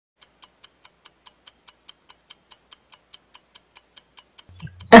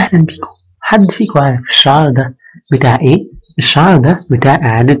أهلا بيكم. حد فيكم عارف الشعار ده بتاع إيه؟ الشعار ده بتاع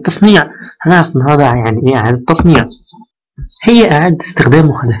إعادة تصنيع. هنعرف النهاردة يعني إيه إعادة تصنيع. هي إعادة استخدام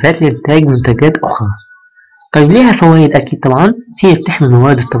مخلفات لإنتاج منتجات أخرى. طيب ليها فوائد أكيد طبعا. هي بتحمي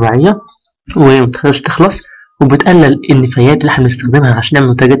المواد الطبيعية ومتقدرش تخلص، وبتقلل النفايات اللي احنا بنستخدمها عشان نعمل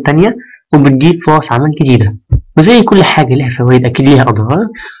منتجات تانية، وبتجيب فرص عمل جديدة. وزي كل حاجة لها فوائد أكيد ليها أضرار.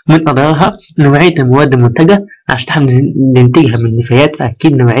 من أضرارها نوعية المواد المنتجة، عشان احنا ننتجها من النفايات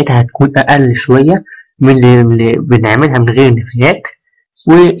فأكيد نوعيتها هتكون أقل شوية من اللي بنعملها من غير النفايات،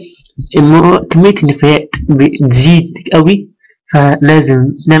 وكمية النفايات بتزيد قوي، فلازم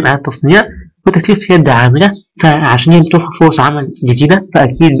نعمل إعادة تصنيع. وتكلفة يد عاملة، فعشان هي بتوفر فرص عمل جديدة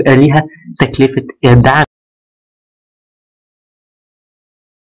فأكيد بقى ليها تكلفة يد عاملة.